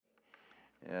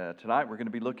Tonight we're going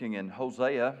to be looking in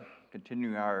Hosea,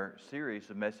 continuing our series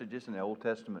of messages in the Old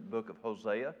Testament book of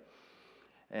Hosea.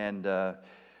 And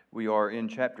we are in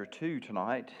chapter 2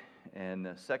 tonight, and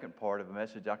the second part of a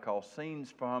message I call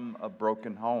Scenes from a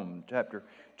Broken Home. Chapter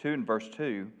 2 and verse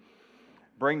 2,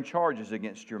 bring charges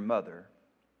against your mother.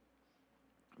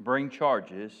 Bring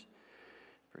charges,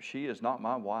 for she is not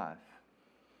my wife,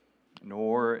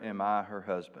 nor am I her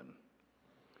husband.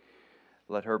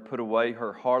 Let her put away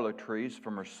her harlotries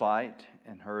from her sight,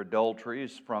 and her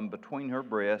adulteries from between her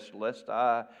breasts, lest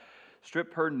I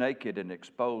strip her naked and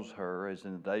expose her as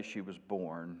in the day she was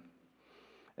born,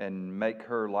 and make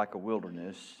her like a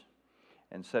wilderness,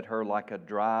 and set her like a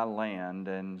dry land,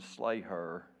 and slay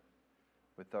her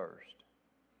with thirst.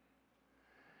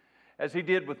 As he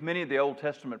did with many of the Old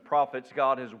Testament prophets,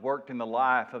 God has worked in the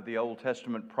life of the Old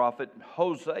Testament prophet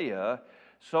Hosea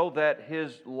so that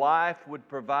his life would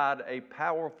provide a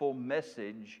powerful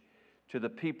message to the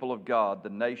people of God,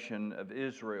 the nation of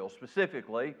Israel,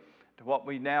 specifically to what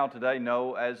we now today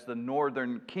know as the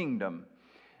Northern Kingdom,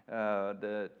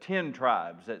 the 10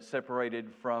 tribes that separated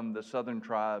from the southern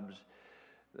tribes,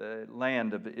 the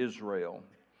land of Israel.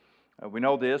 We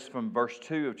know this from verse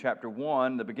 2 of chapter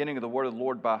 1, the beginning of the word of the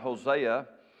Lord by Hosea.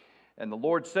 And the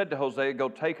Lord said to Hosea, go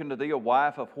take unto thee a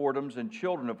wife of whoredoms and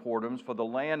children of whoredoms, for the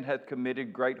land hath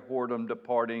committed great whoredom,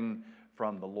 departing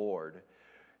from the Lord.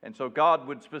 And so God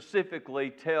would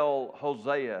specifically tell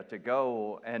Hosea to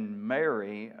go and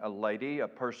marry a lady, a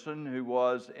person who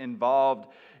was involved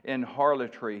in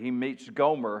harlotry. He meets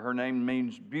Gomer. Her name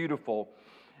means beautiful.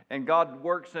 And God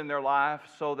works in their life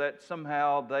so that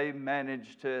somehow they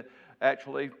manage to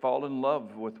actually fall in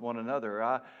love with one another.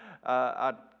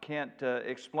 I can't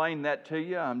explain that to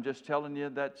you. I'm just telling you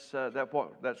that's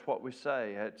what we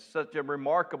say. It's such a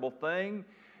remarkable thing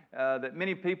that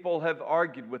many people have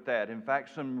argued with that. In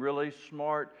fact, some really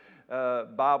smart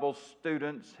Bible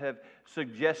students have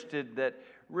suggested that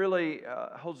really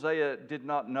Hosea did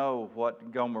not know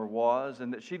what Gomer was,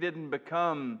 and that she didn't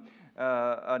become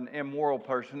an immoral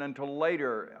person until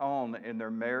later on in their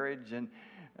marriage.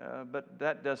 But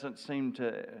that doesn't seem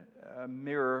to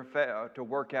to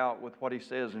work out with what he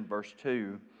says in verse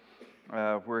 2,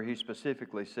 where he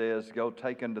specifically says, go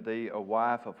take unto thee a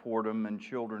wife of whoredom and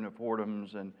children of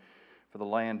whoredoms, and for the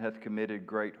land hath committed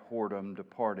great whoredom,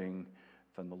 departing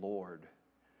from the Lord.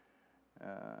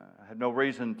 I have no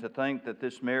reason to think that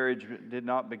this marriage did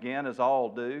not begin, as all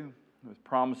do, with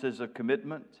promises of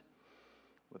commitment,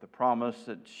 with a promise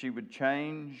that she would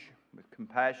change, with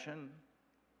compassion.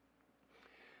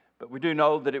 But we do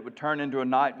know that it would turn into a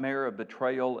nightmare of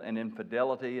betrayal and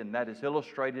infidelity, and that is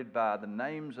illustrated by the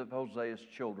names of Hosea's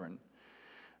children,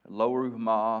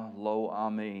 Lo-Ruhamah,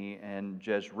 Lo-Ami, and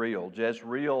Jezreel.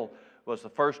 Jezreel was the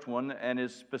first one and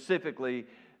is specifically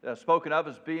spoken of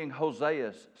as being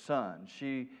Hosea's son.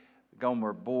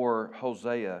 Gomer, bore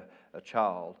Hosea a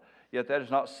child. Yet that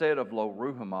is not said of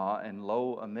Lo-Ruhamah, and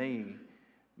Lo-Ami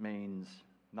means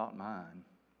not mine,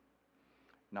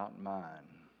 not mine.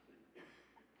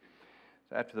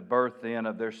 After the birth then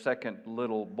of their second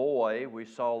little boy, we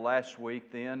saw last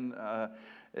week then,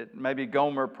 maybe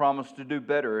Gomer promised to do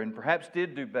better, and perhaps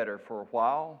did do better for a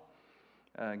while.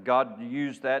 God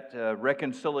used that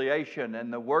reconciliation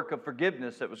and the work of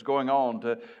forgiveness that was going on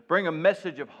to bring a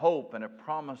message of hope and a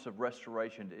promise of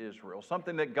restoration to Israel.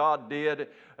 Something that God did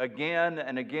again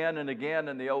and again and again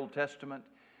in the Old Testament.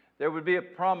 There would be a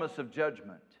promise of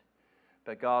judgment,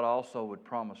 but God also would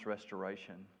promise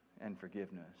restoration and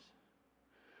forgiveness.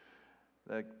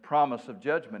 The promise of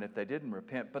judgment if they didn't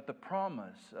repent, but the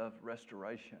promise of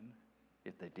restoration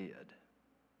if they did.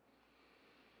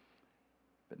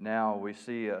 But now we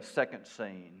see a second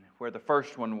scene where the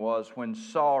first one was when the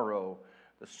sorrow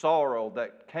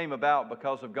that came about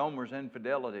because of Gomer's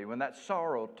infidelity, when that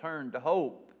sorrow turned to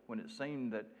hope, when it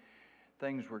seemed that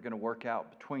things were going to work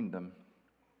out between them.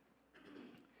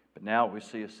 But now we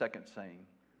see a second scene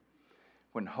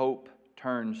when hope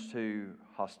turns to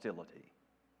hostility.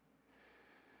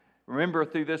 Remember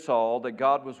through this all that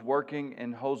God was working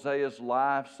in Hosea's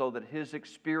life so that his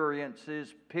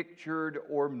experiences pictured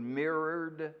or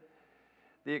mirrored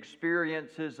the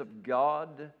experiences of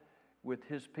God with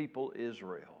his people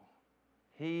Israel.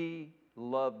 He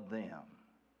loved them.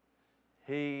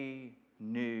 He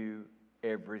knew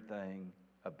everything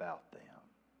about them.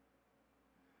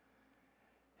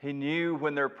 He knew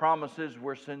when their promises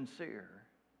were sincere.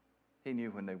 He knew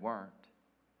when they weren't.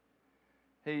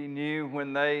 He knew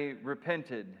when they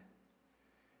repented.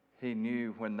 He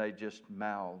knew when they just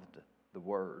mouthed the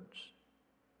words.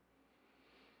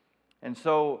 And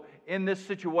so in this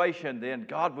situation then,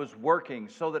 God was working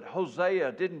so that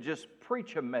Hosea didn't just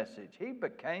preach a message. He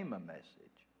became a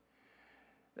message.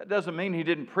 That doesn't mean he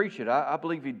didn't preach it. I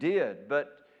believe he did.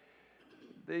 But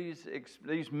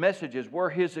these messages were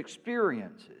his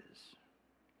experiences.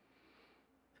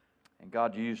 And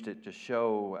God used it to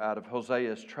show out of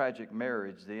Hosea's tragic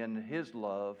marriage then his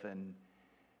love and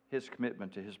his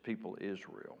commitment to his people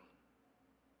Israel.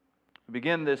 We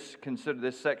consider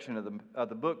this section of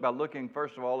the book by looking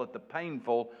first of all at the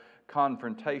painful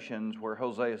confrontations where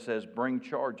Hosea says, "Bring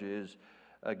charges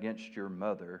against your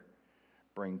mother.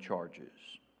 Bring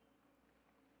charges."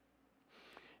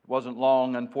 It wasn't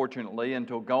long, unfortunately,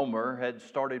 until Gomer had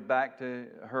started back to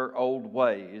her old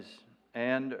ways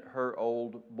and her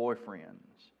old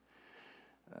boyfriends.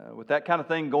 With that kind of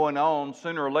thing going on,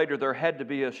 sooner or later there had to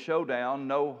be a showdown.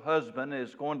 No husband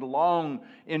is going to long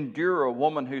endure a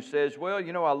woman who says, "Well,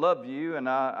 I love you and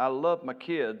I love my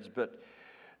kids, but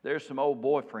there's some old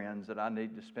boyfriends that I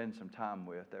need to spend some time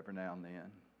with every now and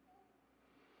then."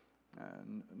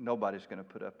 Nobody's going to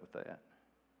put up with that.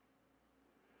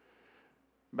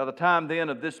 By the time then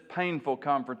of this painful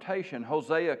confrontation,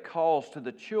 Hosea calls to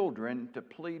the children to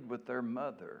plead with their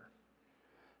mother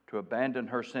to abandon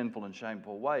her sinful and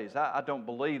shameful ways. I don't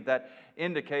believe that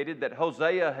indicated that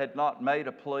Hosea had not made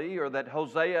a plea or that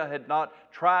Hosea had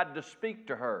not tried to speak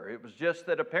to her. It was just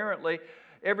that apparently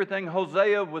everything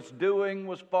Hosea was doing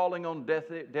was falling on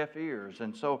deaf ears.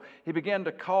 And so he began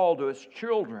to call to his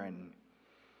children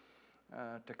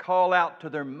to call out to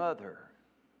their mother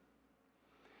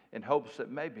in hopes that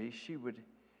maybe she would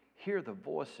hear the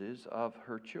voices of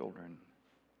her children.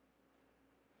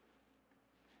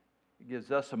 It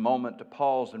gives us a moment to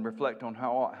pause and reflect on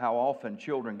how often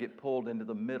children get pulled into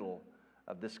the middle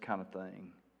of this kind of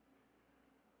thing.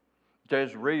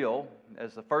 Jezreel,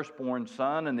 as the firstborn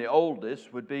son and the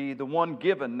oldest, would be the one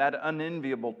given that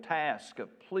unenviable task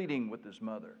of pleading with his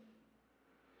mother,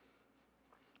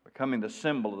 becoming the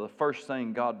symbol of the first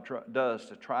thing God does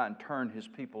to try and turn his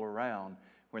people around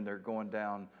when they're going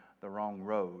down the wrong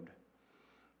road.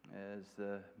 As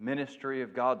the ministry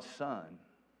of God's Son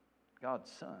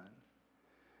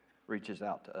reaches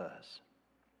out to us.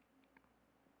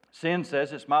 Sin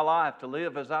says it's my life to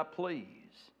live as I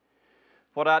please.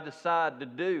 What I decide to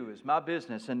do is my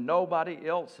business and nobody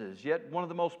else's. Yet one of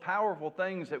the most powerful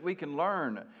things that we can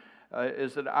learn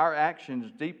is that our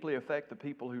actions deeply affect the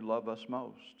people who love us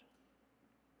most.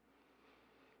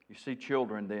 You see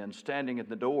children then standing at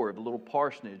the door of the little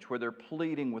parsonage where they're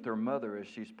pleading with their mother as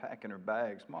she's packing her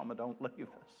bags. "Mama, don't leave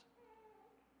us.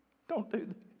 Don't do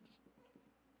this.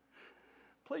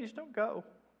 Please don't go.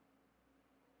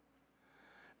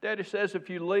 Daddy says if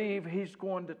you leave, he's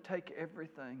going to take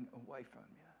everything away from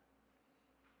you."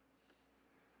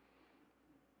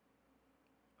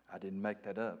 I didn't make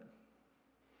that up.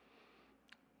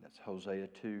 That's Hosea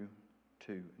 2,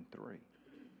 2, and 3.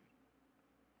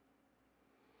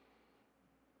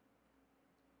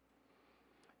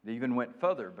 It even went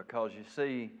further because you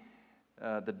see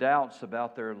the doubts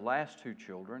about their last two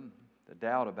children, the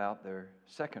doubt about their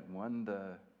second one,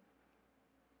 the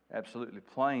absolutely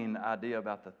plain idea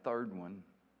about the third one.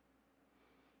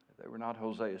 They were not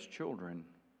Hosea's children.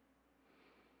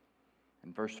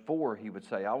 In verse 4, he would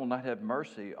say, "I will not have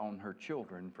mercy on her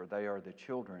children, for they are the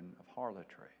children of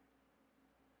harlotry."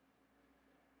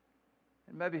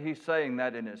 And maybe he's saying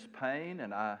that in his pain,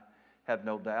 and I have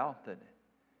no doubt that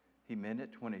he meant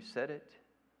it when he said it.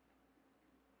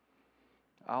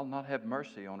 I'll not have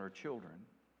mercy on her children.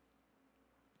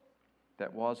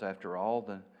 That was, after all,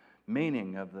 the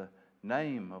meaning of the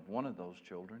name of one of those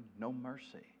children. No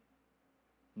mercy.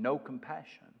 No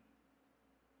compassion.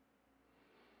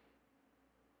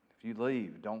 If you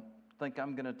leave, don't think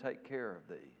I'm going to take care of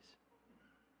these.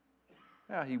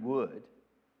 Now, he would.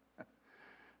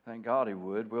 Thank God he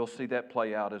would. We'll see that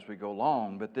play out as we go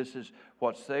along, but this is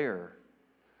what's there.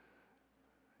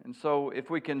 And so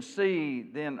if we can see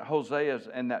then Hosea's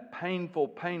and that painful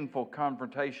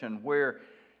confrontation where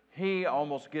he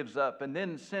almost gives up and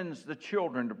then sends the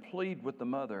children to plead with the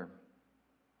mother.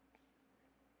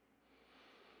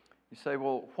 You say,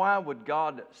 well, why would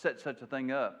God set such a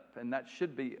thing up? And that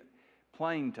should be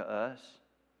plain to us.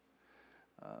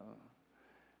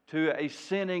 To a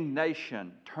sinning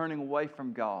nation turning away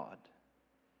from God.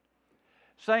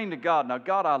 Saying to God, now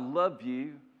God, I love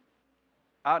you.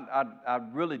 I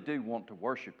really do want to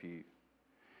worship you.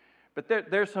 But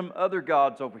there's some other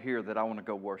gods over here that I want to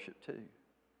go worship too.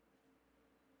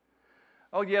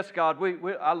 Oh, yes, God,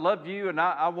 I love you and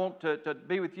I want to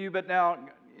be with you. But now,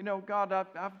 God,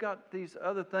 I've got these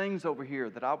other things over here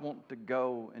that I want to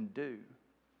go and do.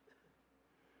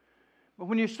 But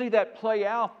when you see that play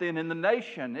out then in the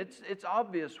nation, it's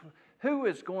obvious who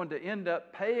is going to end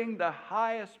up paying the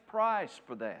highest price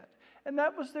for that. And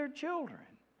that was their children.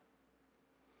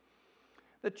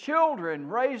 The children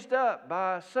raised up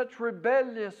by such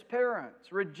rebellious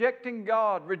parents, rejecting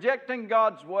God, rejecting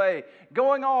God's way,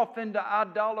 going off into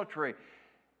idolatry.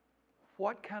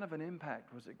 What kind of an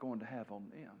impact was it going to have on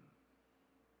them?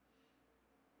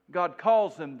 God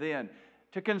calls them then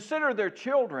to consider their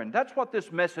children. That's what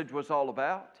this message was all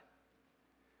about.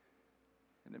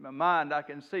 And in my mind, I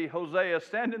can see Hosea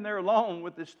standing there alone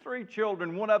with his 3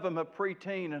 children, one of them a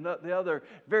preteen and the other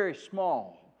very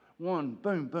small. One,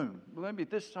 boom, boom. Maybe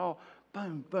this tall,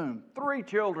 boom, boom. 3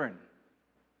 children.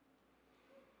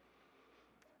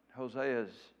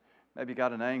 Hosea's maybe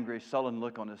got an angry, sullen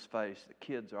look on his face. The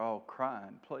kids are all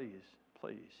crying. Please,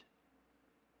 please.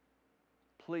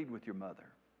 Plead with your mother.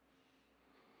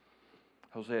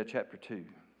 Hosea chapter 2.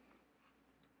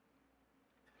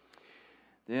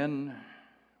 Then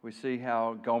we see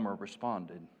how Gomer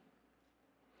responded.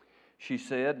 She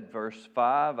said, verse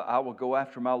 5, I will go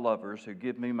after my lovers who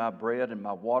give me my bread and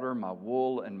my water, my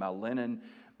wool and my linen,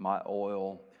 my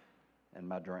oil and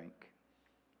my drink.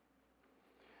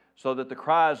 So that the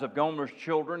cries of Gomer's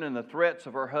children and the threats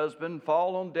of her husband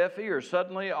fall on deaf ears.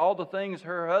 Suddenly, all the things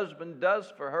her husband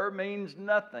does for her means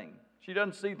nothing. She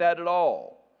doesn't see that at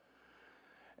all.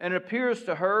 And it appears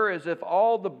to her as if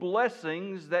all the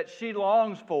blessings that she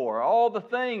longs for, all the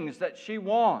things that she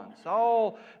wants,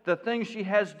 all the things she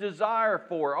has desire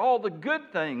for, all the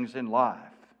good things in life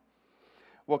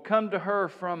will come to her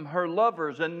from her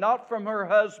lovers and not from her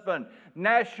husband.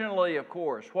 Nationally, of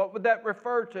course, what would that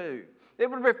refer to? It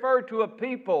would refer to a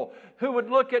people who would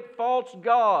look at false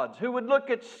gods, who would look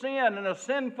at sin and a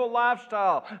sinful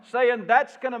lifestyle, saying,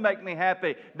 that's going to make me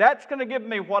happy. That's going to give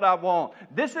me what I want.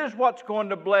 This is what's going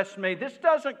to bless me. This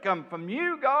doesn't come from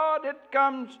you, God. It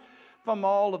comes from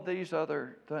all of these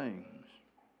other things.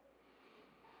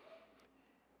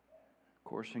 Of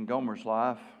course, in Gomer's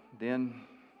life, then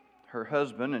her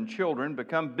husband and children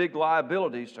become big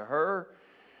liabilities to her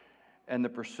and the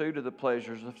pursuit of the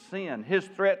pleasures of sin. His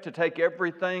threat to take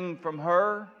everything from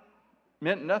her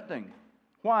meant nothing.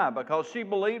 Why? Because she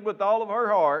believed with all of her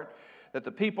heart that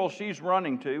the people she's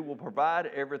running to will provide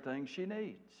everything she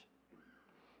needs.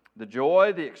 The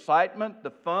joy, the excitement,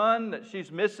 the fun that she's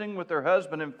missing with her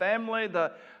husband and family,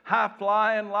 the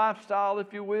high-flying lifestyle,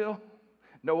 if you will,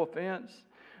 no offense,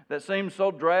 that seems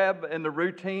so drab in the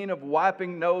routine of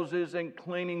wiping noses and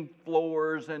cleaning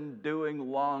floors and doing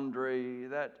laundry,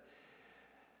 that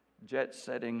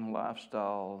jet-setting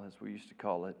lifestyle, as we used to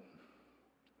call it,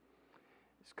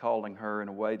 is calling her in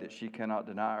a way that she cannot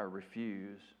deny or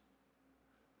refuse.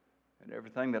 And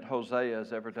everything that Hosea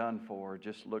has ever done for her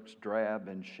just looks drab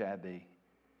and shabby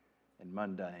and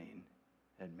mundane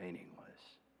and meaningless.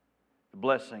 The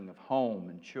blessing of home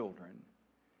and children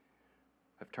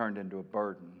have turned into a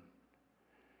burden.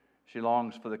 She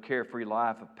longs for the carefree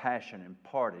life of passion and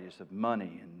parties, of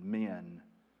money and men,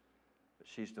 but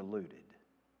she's deluded.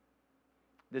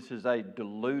 This is a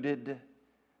deluded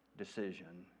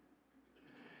decision.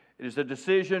 It is a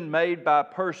decision made by a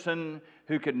person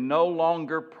who can no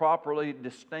longer properly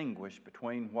distinguish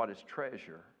between what is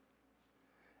treasure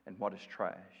and what is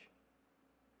trash.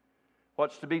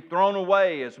 What's to be thrown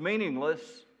away as meaningless,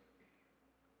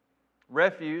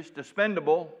 refuse,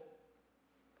 dispendable,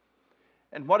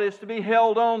 and what is to be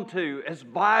held on to as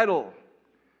vital,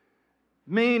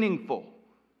 meaningful,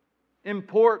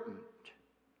 important,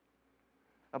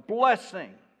 a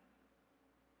blessing.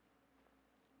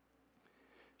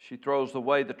 She throws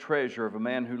away the treasure of a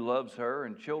man who loves her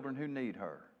and children who need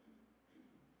her,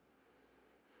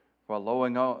 while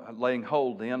laying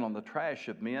hold then on the trash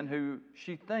of men who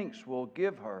she thinks will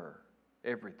give her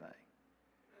everything,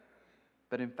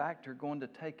 but in fact are going to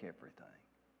take everything.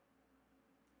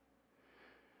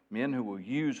 Men who will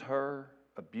use her,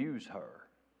 abuse her,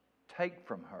 take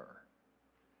from her,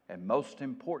 and most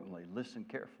importantly, listen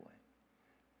carefully,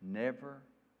 never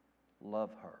love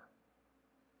her.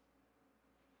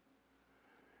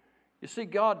 You see,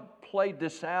 God played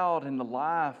this out in the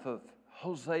life of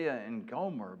Hosea and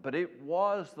Gomer, but it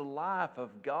was the life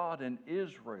of God and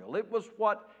Israel. It was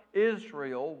what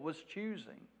Israel was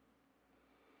choosing.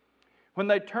 When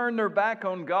they turned their back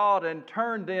on God and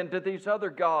turned then to these other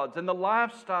gods and the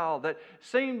lifestyle that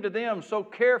seemed to them so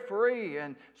carefree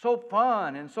and so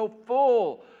fun and so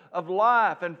full of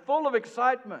life and full of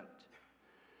excitement.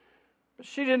 But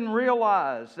she didn't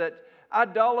realize that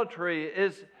idolatry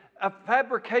is a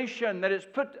fabrication that is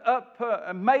put up,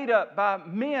 made up by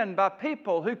men, by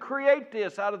people who create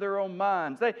this out of their own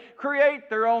minds. They create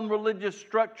their own religious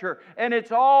structure, and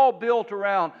it's all built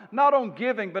around not on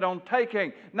giving, but on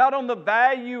taking, not on the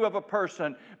value of a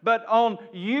person, but on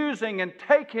using and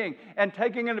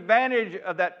taking advantage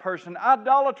of that person.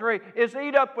 Idolatry is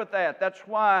eat up with that. That's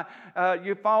why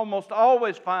you almost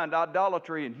always find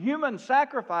idolatry and human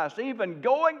sacrifice even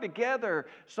going together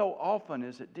so often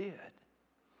as it did.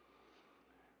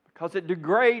 Because it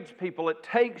degrades people, it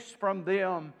takes from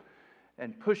them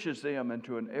and pushes them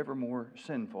into an ever more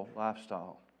sinful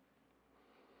lifestyle.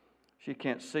 She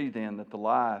can't see then that the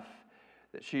life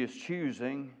that she is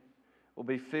choosing will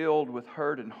be filled with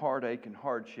hurt and heartache and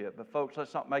hardship. But folks,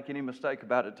 let's not make any mistake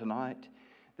about it tonight.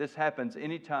 This happens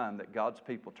any time that God's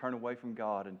people turn away from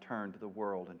God and turn to the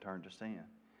world and turn to sin.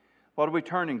 What are we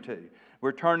turning to?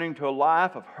 We're turning to a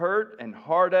life of hurt and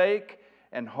heartache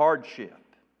and hardship.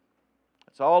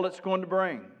 That's all it's going to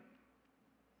bring.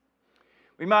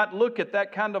 We might look at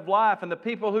that kind of life and the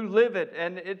people who live it,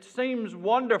 and it seems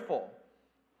wonderful.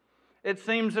 It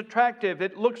seems attractive.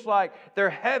 It looks like they're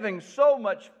having so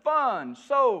much fun,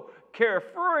 so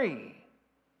carefree.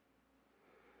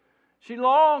 She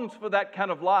longs for that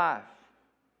kind of life.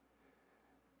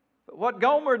 But what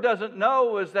Gomer doesn't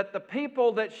know is that the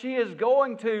people that she is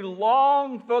going to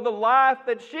long for the life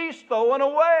that she's stolen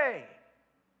away.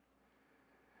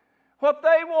 What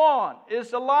they want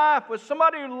is a life with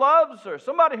somebody who loves her,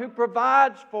 somebody who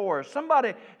provides for her,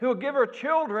 somebody who will give her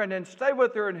children and stay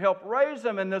with her and help raise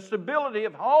them, and the stability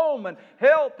of home and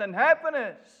health and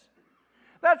happiness.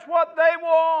 That's what they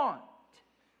want.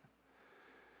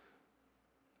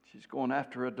 She's going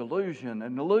after a delusion,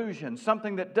 an illusion,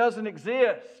 something that doesn't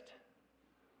exist,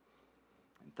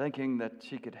 and thinking that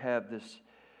she could have this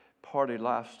party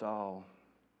lifestyle.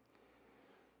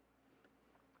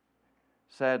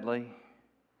 Sadly,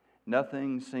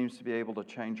 nothing seems to be able to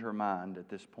change her mind at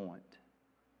this point.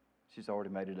 She's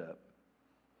already made it up.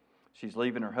 She's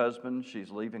leaving her husband. She's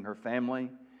leaving her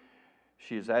family.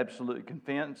 She is absolutely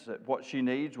convinced that what she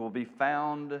needs will be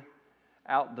found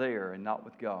out there and not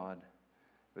with God.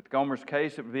 With Gomer's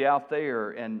case, it would be out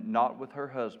there and not with her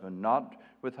husband, not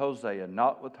with Hosea,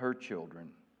 not with her children.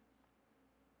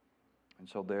 And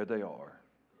so there they are.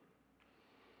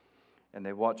 And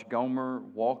they watch Gomer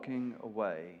walking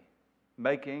away,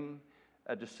 making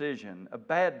a decision, a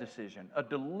bad decision, a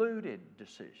deluded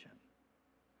decision.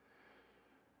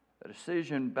 A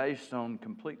decision based on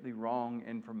completely wrong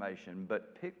information,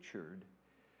 but pictured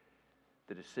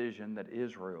the decision that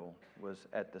Israel was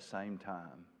at the same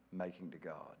time making to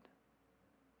God.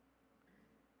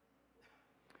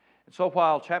 So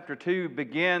while chapter 2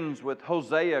 begins with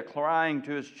Hosea crying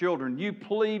to his children, "You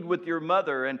plead with your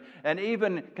mother," and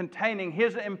even containing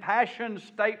his impassioned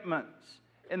statements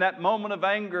in that moment of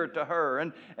anger to her,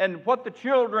 and what the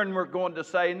children were going to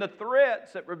say, and the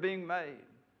threats that were being made.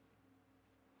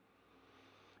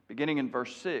 Beginning in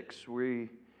verse 6, we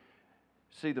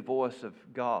see the voice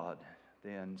of God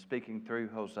then speaking through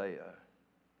Hosea.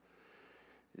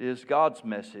 It is God's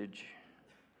message,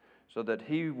 so that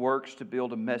He works to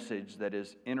build a message that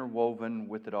is interwoven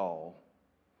with it all.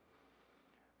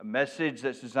 A message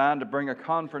that's designed to bring a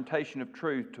confrontation of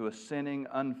truth to a sinning,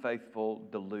 unfaithful,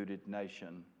 deluded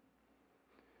nation.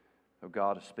 So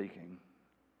God is speaking.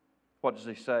 What does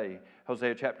He say?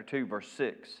 Hosea chapter 2, verse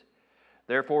 6.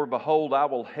 "Therefore, behold, I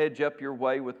will hedge up your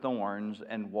way with thorns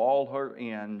and wall her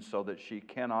in so that she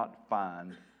cannot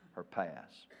find her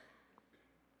paths."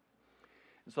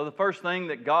 So the first thing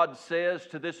that God says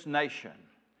to this nation,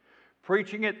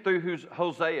 preaching it through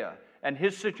Hosea and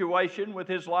his situation with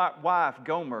his wife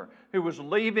Gomer, who was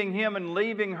leaving him and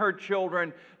leaving her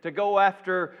children to go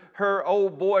after her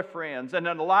old boyfriends and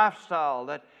a lifestyle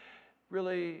that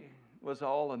really was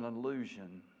all an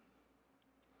illusion.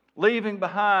 Leaving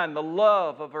behind the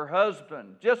love of her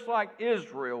husband, just like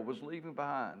Israel was leaving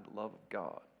behind the love of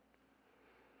God.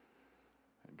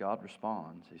 And God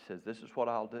responds. He says, "This is what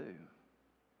I'll do.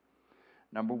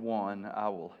 Number one, I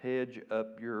will hedge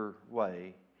up your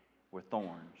way with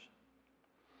thorns."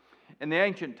 In the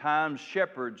ancient times,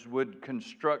 shepherds would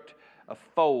construct a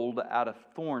fold out of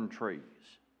thorn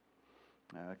trees,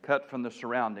 cut from the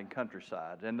surrounding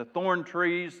countryside. And the thorn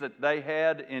trees that they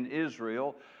had in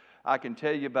Israel, I can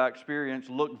tell you by experience,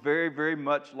 look very, very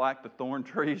much like the thorn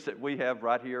trees that we have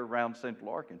right here around Central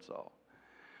Arkansas.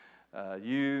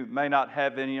 You may not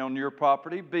have any on your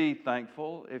property. Be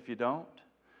thankful if you don't.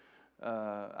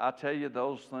 I tell you,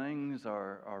 those things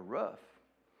are rough.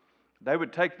 They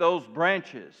would take those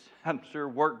branches, I'm sure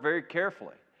work very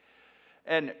carefully,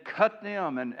 and cut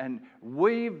them and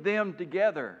weave them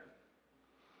together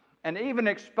and even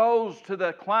exposed to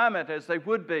the climate as they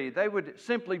would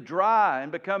simply dry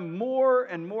and become more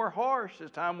and more harsh as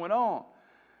time went on.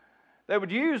 They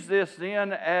would use this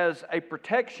then as a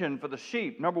protection for the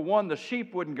sheep. Number one, the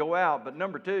sheep wouldn't go out, but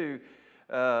number two,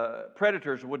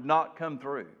 predators would not come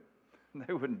through.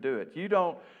 They wouldn't do it. You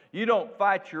don't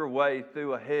fight your way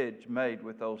through a hedge made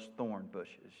with those thorn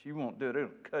bushes. You won't do it. It'll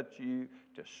cut you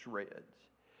to shreds.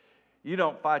 You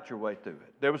don't fight your way through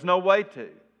it. There was no way to.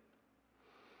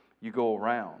 You go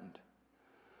around.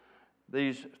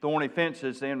 These thorny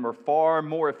fences then were far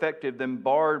more effective than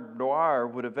barbed wire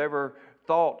would have ever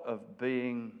thought of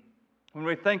being. When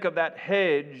we think of that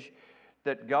hedge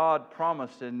that God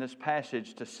promised in this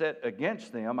passage to set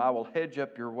against them, I will hedge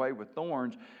up your way with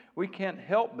thorns, we can't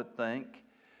help but think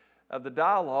of the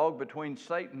dialogue between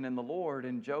Satan and the Lord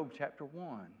in Job chapter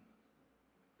 1.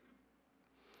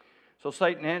 So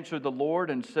Satan answered the Lord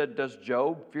and said, "Does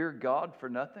Job fear God for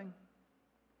nothing?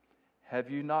 Have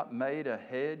you not made a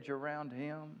hedge around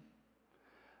him,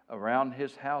 around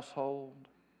his household,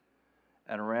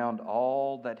 and around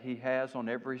all that he has on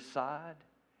every side?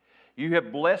 You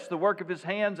have blessed the work of his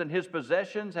hands, and his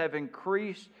possessions have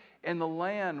increased in the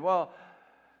land." Well,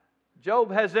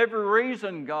 Job has every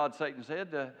reason, Satan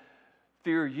said, to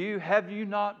fear you. Have you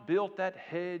not built that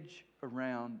hedge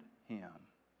around him?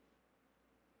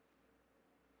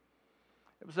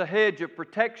 It was a hedge of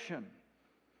protection.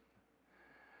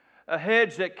 A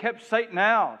hedge that kept Satan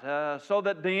out so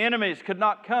that the enemies could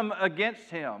not come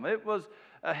against him. It was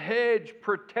a hedge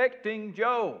protecting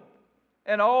Job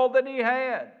and all that he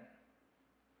had.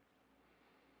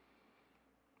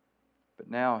 But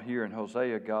now here in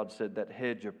Hosea, God said that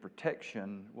hedge of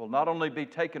protection will not only be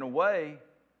taken away,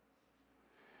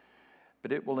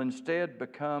 but it will instead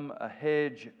become a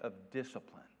hedge of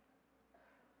discipline.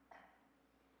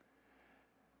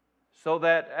 So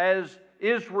that as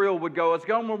Israel would go, as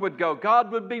Gomer would go,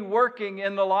 God would be working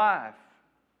in the life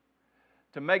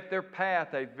to make their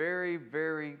path a very,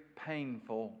 very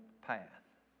painful path.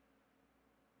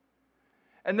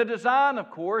 And the design, of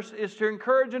course, is to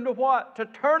encourage them to what? To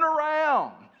turn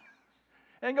around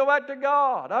and go back to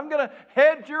God. I'm going to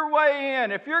hedge your way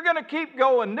in. If you're going to keep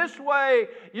going this way,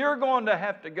 you're going to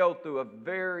have to go through a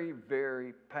very,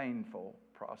 very painful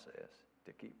process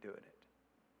to keep doing it.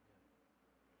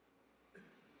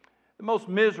 The most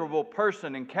miserable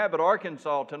person in Cabot,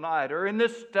 Arkansas tonight, or in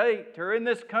this state, or in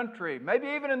this country, maybe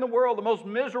even in the world, the most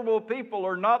miserable people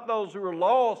are not those who are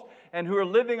lost and who are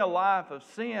living a life of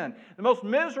sin. The most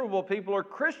miserable people are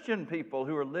Christian people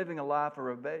who are living a life of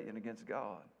rebellion against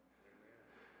God.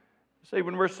 See,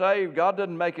 when we're saved, God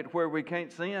doesn't make it where we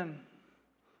can't sin,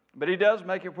 but He does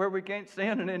make it where we can't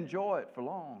sin and enjoy it for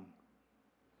long.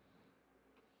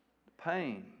 The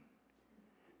pain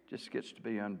just gets to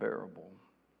be unbearable.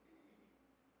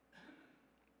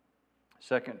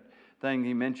 Second thing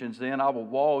he mentions then, I will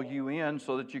wall you in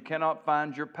so that you cannot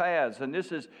find your paths. And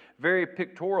this is very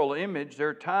pictorial image. There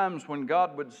are times when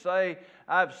God would say,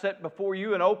 I've set before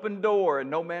you an open door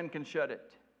and no man can shut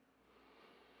it.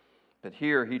 But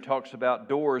here he talks about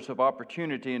doors of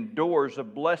opportunity and doors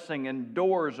of blessing and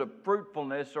doors of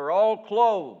fruitfulness are all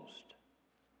closed.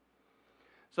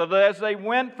 So that as they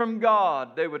went from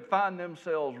God, they would find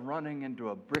themselves running into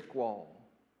a brick wall.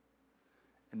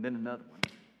 And then another one.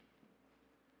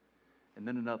 And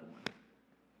then another one.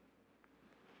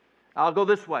 I'll go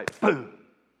this way. Boom.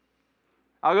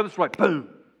 I'll go this way. Boom.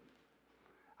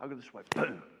 I'll go this way.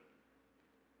 Boom.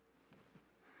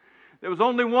 There was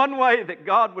only one way that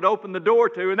God would open the door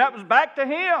to, and that was back to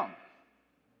Him.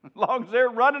 As long as they're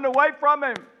running away from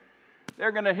Him,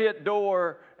 they're going to hit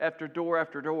door after door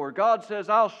after door. God says,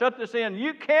 I'll shut this in.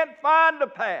 You can't find a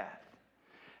path.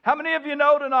 How many of you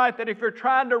know tonight that if you're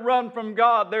trying to run from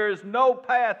God, there is no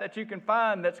path that you can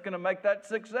find that's going to make that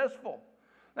successful?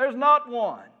 There's not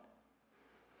one.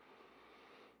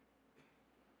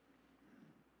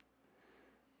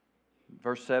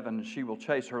 Verse 7, she will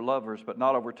chase her lovers, but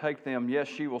not overtake them. Yes,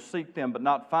 she will seek them, but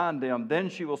not find them. Then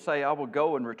she will say, I will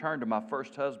go and return to my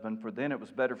first husband, for then it was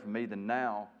better for me than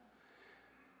now.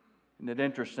 Isn't it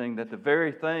interesting that the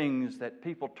very things that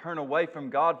people turn away from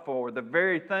God for, the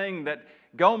very thing that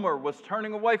Gomer was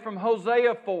turning away from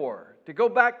Hosea for, to go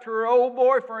back to her old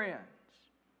boyfriends.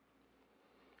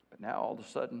 But now all of a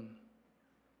sudden,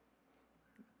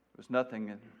 there was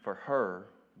nothing for her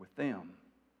with them.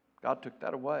 God took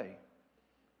that away.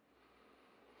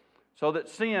 So that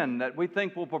sin that we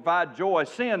think will provide joy,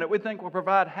 sin that we think will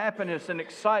provide happiness and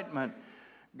excitement,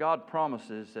 God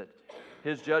promises that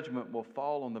His judgment will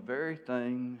fall on the very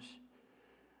things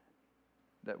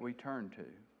that we turn to.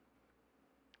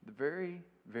 The very,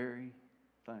 very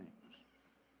things.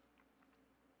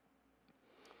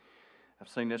 I've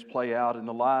seen this play out in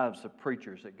the lives of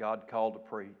preachers that God called to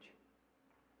preach,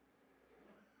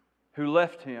 who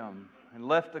left Him and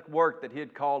left the work that He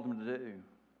had called them to do.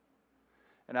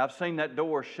 And I've seen that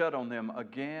door shut on them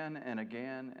again and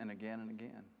again and again and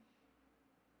again.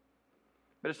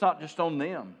 But it's not just on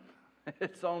them.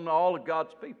 It's on all of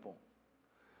God's people.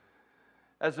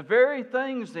 As the very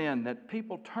things then that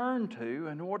people turn to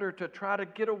in order to try to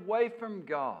get away from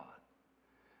God,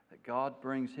 that God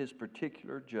brings His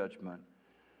particular judgment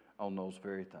on those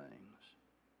very things.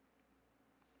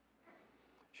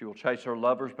 She will chase her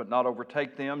lovers, but not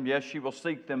overtake them. Yes, she will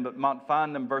seek them, but not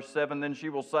find them. Verse 7, then she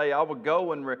will say, I will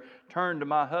go and return to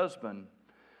my husband,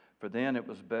 for then it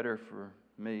was better for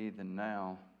me than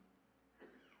now.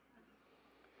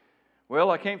 Well,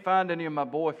 I can't find any of my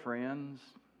boyfriends.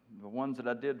 The ones that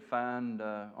I did find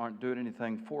aren't doing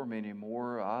anything for me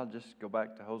anymore. I'll just go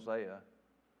back to Hosea.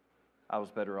 I was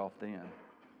better off then.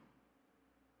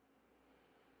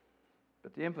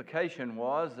 But the implication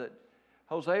was that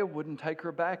Hosea wouldn't take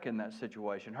her back in that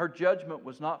situation. Her judgment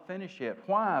was not finished yet.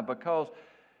 Why? Because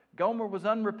Gomer was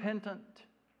unrepentant.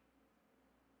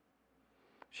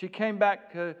 She came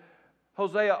back to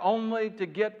Hosea only to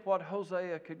get what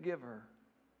Hosea could give her.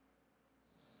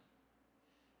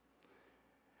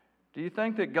 Do you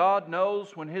think that God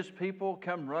knows when His people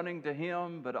come running to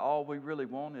Him, but all we really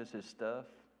want is His stuff?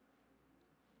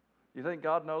 You think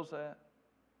God knows that?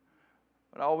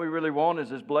 But all we really want is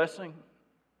His blessing?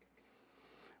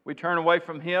 We turn away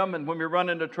from Him, and when we run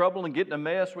into trouble and get in a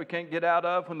mess we can't get out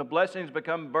of, when the blessings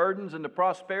become burdens and the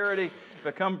prosperity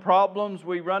become problems,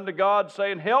 we run to God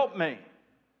saying, help me.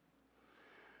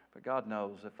 But God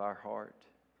knows if our heart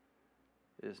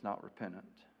is not repentant.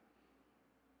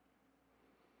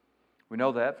 We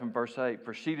know that from verse 8.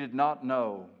 For she did not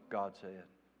know, God said.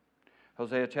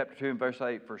 Hosea chapter 2 and verse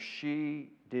 8. For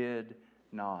she did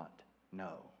not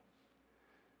know.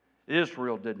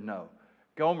 Israel didn't know.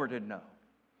 Gomer didn't know.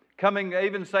 Coming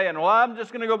even saying, well, I'm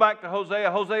just going to go back to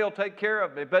Hosea. Hosea will take care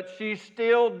of me. But she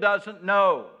still doesn't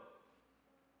know.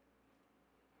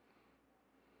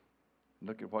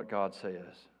 Look at what God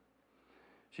says.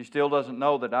 She still doesn't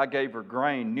know that I gave her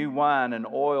grain, new wine and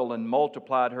oil, and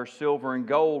multiplied her silver and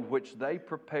gold, which they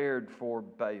prepared for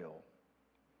Baal.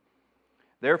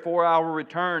 Therefore I will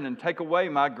return and take away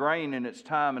my grain in its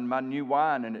time and my new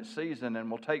wine in its season, and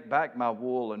will take back my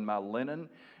wool and my linen,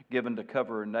 given to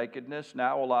cover her nakedness.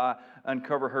 Now will I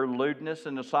uncover her lewdness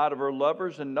in the sight of her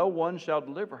lovers, and no one shall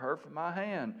deliver her from my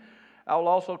hand. I will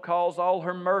also cause all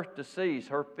her mirth to cease,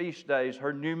 her feast days,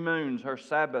 her new moons, her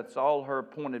Sabbaths, all her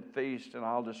appointed feasts, and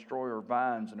I'll destroy her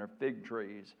vines and her fig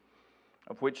trees,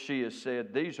 of which she has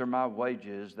said, these are my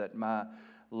wages that my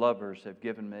lovers have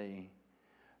given me.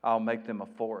 I'll make them a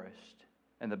forest,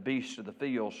 and the beasts of the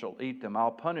field shall eat them.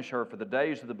 I'll punish her for the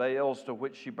days of the Baals to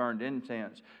which she burned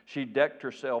incense. She decked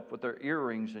herself with her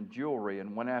earrings and jewelry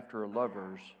and went after her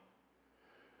lovers.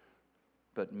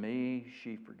 But me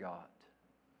she forgot,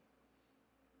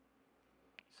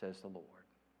 says the Lord.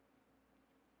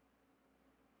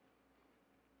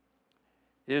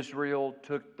 Israel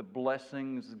took the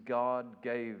blessings God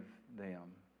gave them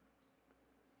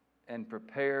and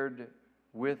prepared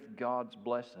with God's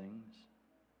blessings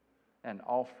an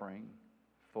offering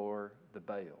for the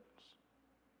Baals.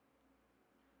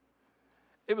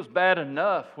 It was bad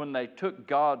enough when they took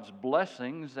God's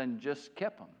blessings and just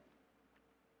kept them.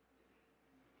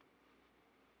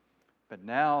 But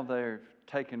now they've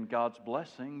taken God's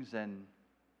blessings and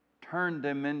turned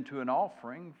them into an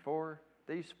offering for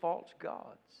these false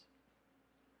gods.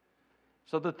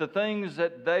 So that the things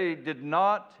that they did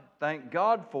not thank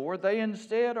God for, they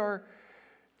instead are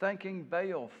thanking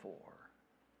Baal for.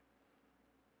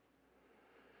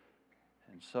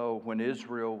 And so when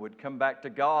Israel would come back to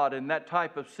God in that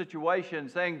type of situation,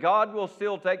 saying, God will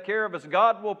still take care of us,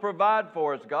 God will provide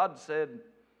for us, God said,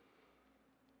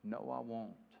 no, I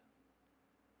won't.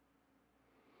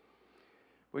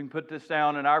 We can put this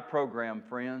down in our program,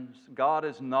 friends. God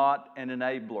is not an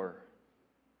enabler.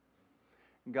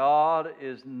 God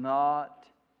is not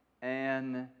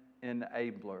an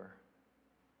enabler.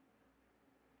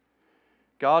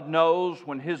 God knows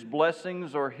when His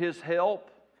blessings or His help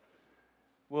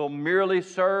will merely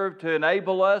serve to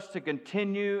enable us to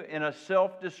continue in a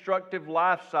self-destructive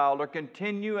lifestyle or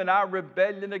continue in our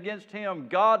rebellion against Him.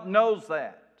 God knows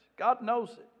that. God knows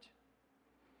it.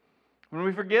 When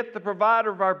we forget the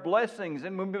provider of our blessings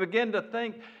and when we begin to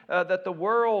think that the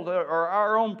world or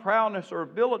our own prowess or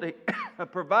ability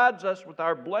provides us with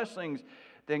our blessings,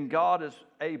 then God is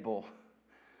able,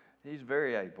 He's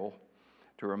very able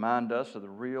to remind us of the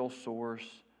real source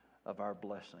of our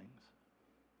blessings.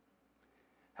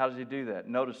 How does he do that?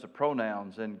 Notice the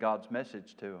pronouns in God's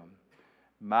message to him.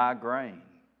 My grain,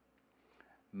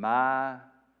 my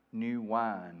new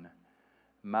wine,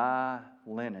 my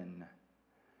linen,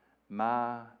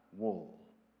 my wool.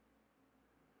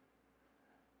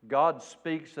 God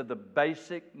speaks of the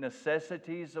basic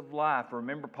necessities of life.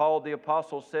 Remember, Paul the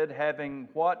Apostle said, having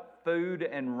what? Food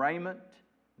and raiment,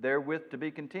 therewith to be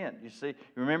content. You see, you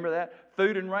remember that?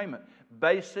 Food and raiment.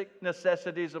 Basic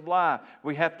necessities of life.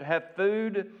 We have to have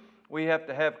food. We have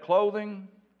to have clothing.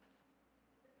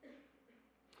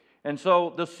 And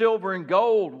so the silver and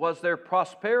gold was their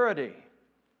prosperity.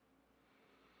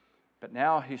 But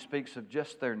now he speaks of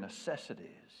just their necessities.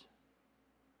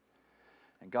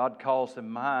 And God calls them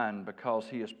mine because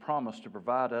He has promised to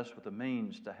provide us with the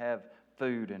means to have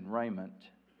food and raiment.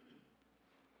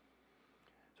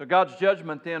 So God's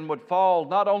judgment then would fall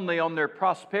not only on their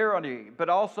prosperity, but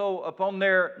also upon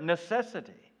their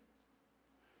necessity.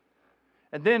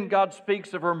 And then God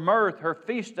speaks of her mirth, her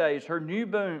feast days, her new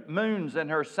moons, and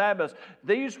her Sabbaths.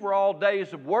 These were all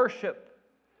days of worship,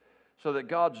 so that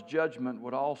God's judgment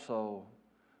would also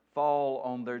fall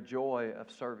on their joy of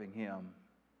serving Him.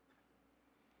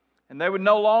 And they would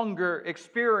no longer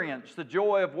experience the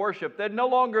joy of worship. They'd no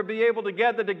longer be able to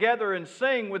gather together and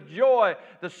sing with joy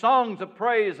the songs of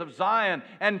praise of Zion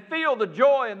and feel the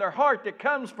joy in their heart that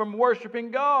comes from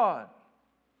worshiping God.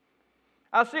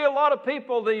 I see a lot of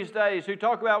people these days who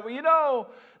talk about, well, you know,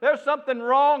 there's something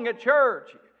wrong at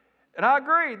church. And I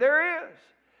agree, there is.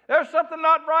 There's something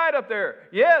not right up there.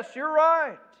 Yes, you're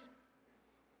right.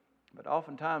 But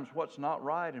oftentimes what's not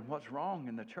right and what's wrong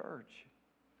in the church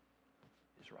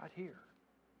is right here.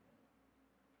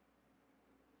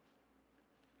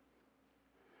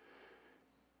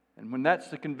 And when that's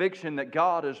the conviction that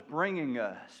God is bringing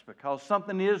us, because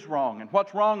something is wrong, and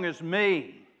what's wrong is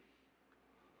me,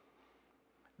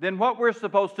 then what we're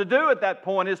supposed to do at that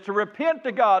point is to repent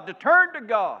to God, to turn to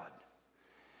God.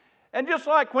 And just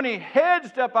like when He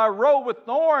hedged up our road with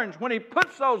thorns, when He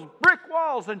puts those brick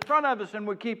walls in front of us and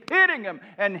we keep hitting them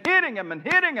and hitting them and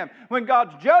hitting them, when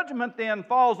God's judgment then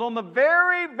falls on the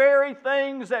very, very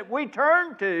things that we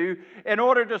turn to in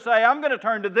order to say, I'm going to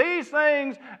turn to these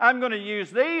things, I'm going to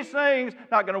use these things,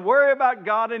 not going to worry about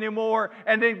God anymore.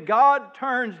 And then God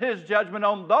turns His judgment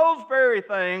on those very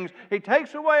things. He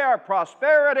takes away our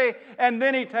prosperity, and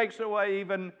then He takes away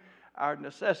even our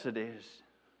necessities.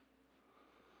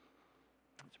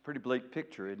 Pretty bleak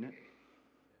picture, isn't it?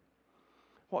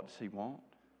 What does He want?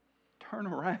 Turn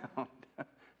around.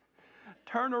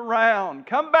 Turn around.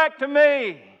 Come back to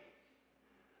me.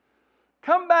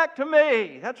 Come back to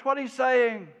me. That's what He's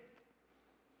saying.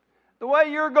 The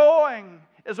way you're going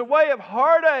is a way of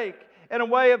heartache and a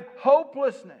way of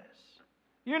hopelessness.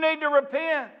 You need to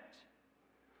repent.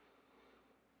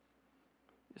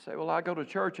 You say, well, I go to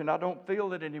church and I don't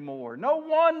feel it anymore. No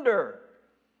wonder.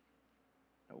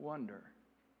 No wonder.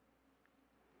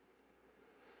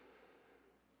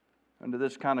 Under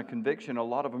this kind of conviction, a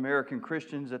lot of American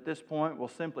Christians at this point will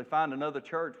simply find another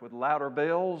church with louder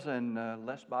bells and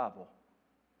less Bible.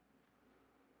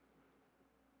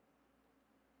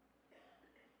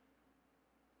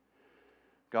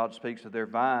 God speaks of their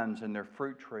vines and their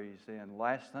fruit trees. Then,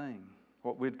 last thing,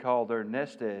 what we'd call their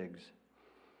nest eggs.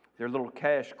 They're little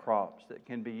cash crops that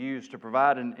can be used to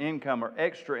provide an income or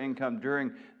extra income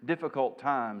during difficult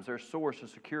times. Their source of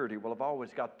security. Well, I've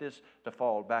always got this to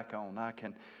fall back on.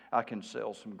 I can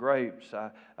sell some grapes.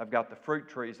 I've got the fruit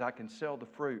trees. I can sell the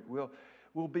fruit.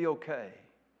 We'll be okay.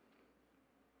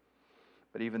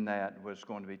 But even that was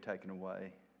going to be taken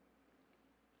away.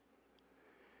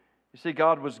 You see,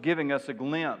 God was giving us a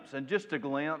glimpse, and just a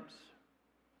glimpse,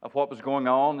 of what was going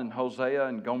on in Hosea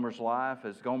and Gomer's life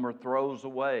as Gomer throws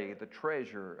away the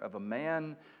treasure of a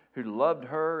man who loved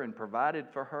her and provided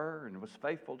for her and was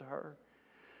faithful to her,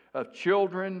 of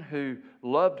children who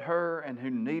loved her and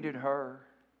who needed her,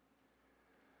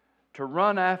 to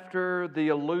run after the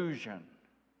illusion,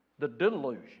 the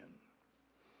delusion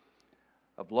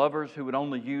of lovers who would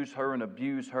only use her and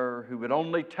abuse her, who would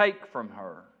only take from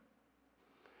her,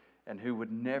 and who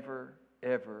would never,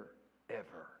 ever,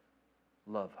 ever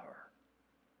love her.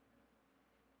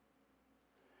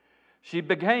 She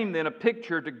became then a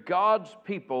picture to God's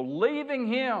people leaving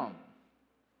Him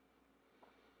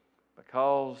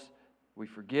because we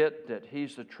forget that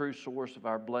He's the true source of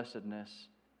our blessedness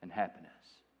and happiness.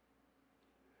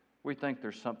 We think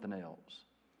there's something else.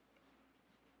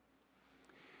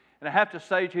 And I have to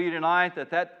say to you tonight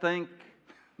that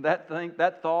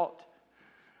thought,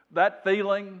 that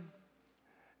feeling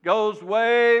goes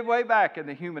way, way back in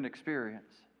the human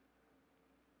experience.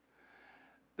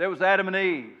 There was Adam and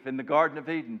Eve in the Garden of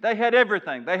Eden. They had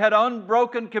everything. They had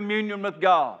unbroken communion with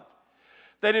God.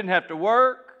 They didn't have to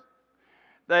work.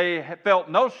 They felt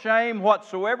no shame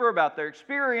whatsoever about their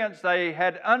experience. They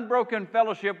had unbroken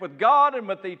fellowship with God and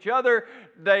with each other.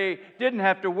 They didn't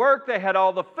have to work. They had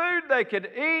all the food they could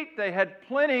eat. They had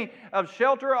plenty of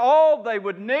shelter, all they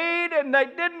would need, and they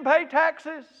didn't pay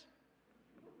taxes.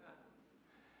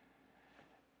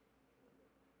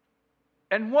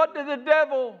 And what did the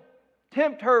devil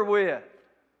tempt her with?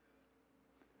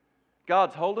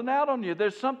 God's holding out on you.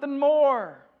 There's something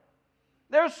more.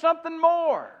 There's something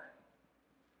more.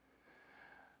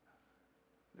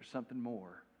 There's something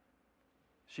more.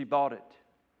 She bought it.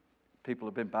 People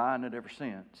have been buying it ever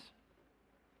since.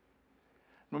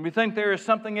 When we think there is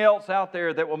something else out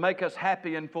there that will make us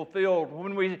happy and fulfilled,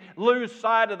 when we lose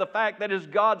sight of the fact that it is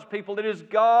God's people, it is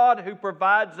God who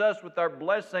provides us with our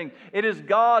blessing. It is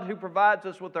God who provides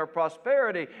us with our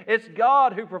prosperity. It's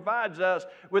God who provides us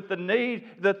with the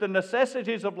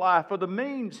necessities of life, or the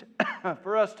means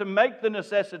for us to make the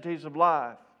necessities of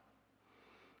life.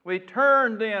 We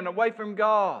turn then away from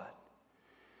God.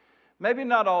 Maybe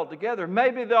not altogether.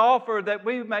 Maybe the offer that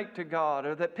we make to God,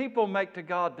 or that people make to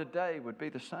God today, would be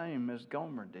the same as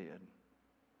Gomer did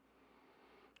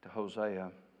to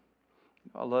Hosea.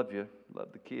 I love you, love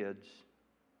the kids,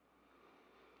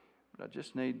 but I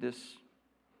just need this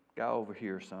guy over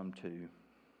here some too.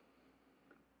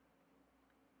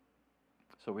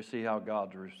 So we see how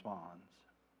God responds.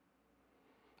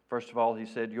 First of all, he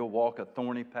said, you'll walk a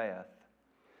thorny path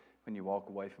when you walk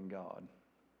away from God.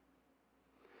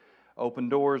 Open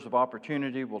doors of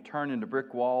opportunity will turn into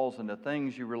brick walls, and the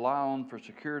things you rely on for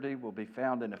security will be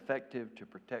found ineffective to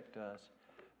protect us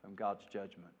from God's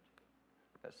judgment.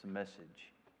 That's the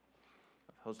message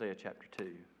of Hosea chapter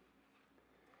 2.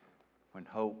 When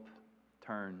hope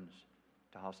turns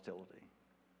to hostility.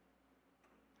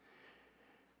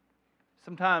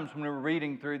 Sometimes when we're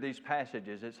reading through these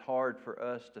passages, it's hard for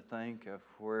us to think of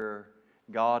where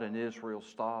God and Israel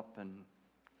stop and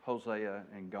Hosea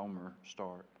and Gomer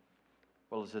start.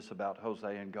 Well, is this about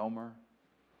Hosea and Gomer?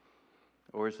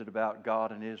 Or is it about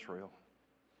God and Israel?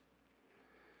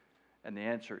 And the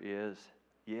answer is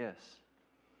yes.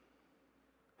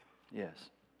 Yes.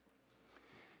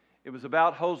 It was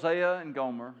about Hosea and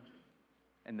Gomer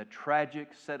and the tragic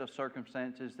set of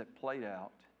circumstances that played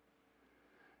out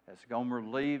as Gomer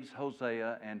leaves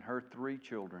Hosea and her 3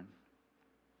 children,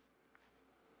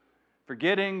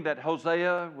 forgetting that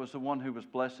Hosea was the one who was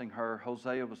blessing her.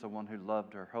 Hosea was the one who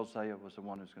loved her. Hosea was the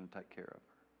one who's going to take care of her.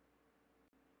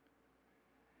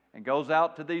 And goes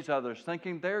out to these others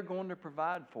thinking they're going to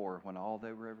provide for her when all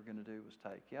they were ever going to do was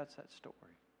take. Yeah, it's that story.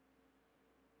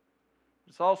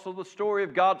 It's also the story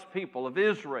of God's people, of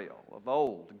Israel of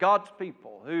old. God's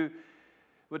people who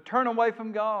would turn away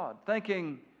from God,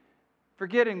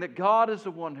 forgetting that God is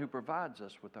the one who provides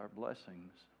us with our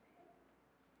blessings.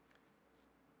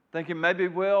 Thinking maybe,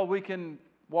 we can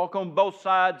walk on both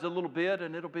sides a little bit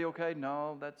and it'll be okay.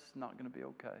 No, that's not going to be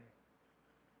okay.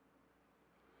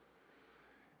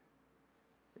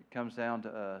 It comes down to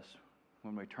us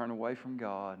when we turn away from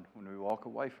God, when we walk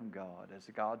away from God as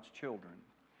God's children.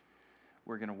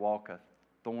 We're going to walk a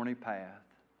thorny path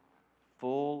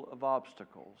full of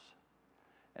obstacles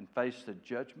and face the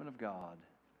judgment of God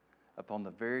upon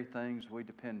the very things we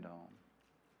depend on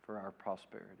for our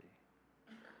prosperity.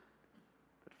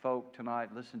 But folk, tonight,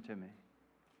 listen to me.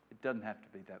 It doesn't have to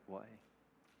be that way.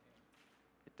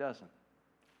 It doesn't.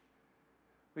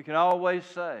 We can always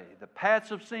say, the paths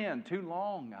of sin, too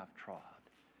long I've trod.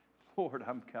 Lord,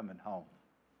 I'm coming home.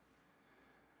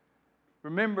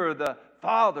 Remember the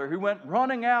father who went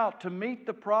running out to meet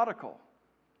the prodigal,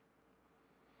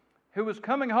 who was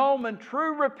coming home in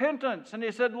true repentance. And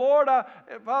he said, Lord,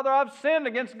 Father, I've sinned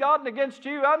against God and against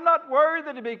you. I'm not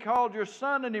worthy to be called your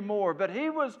son anymore. But he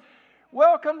was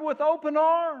welcomed with open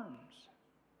arms.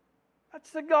 That's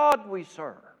the God we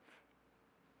serve.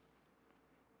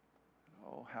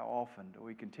 Oh, how often do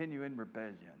we continue in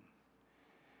rebellion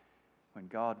when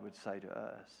God would say to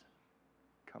us,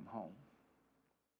 come home.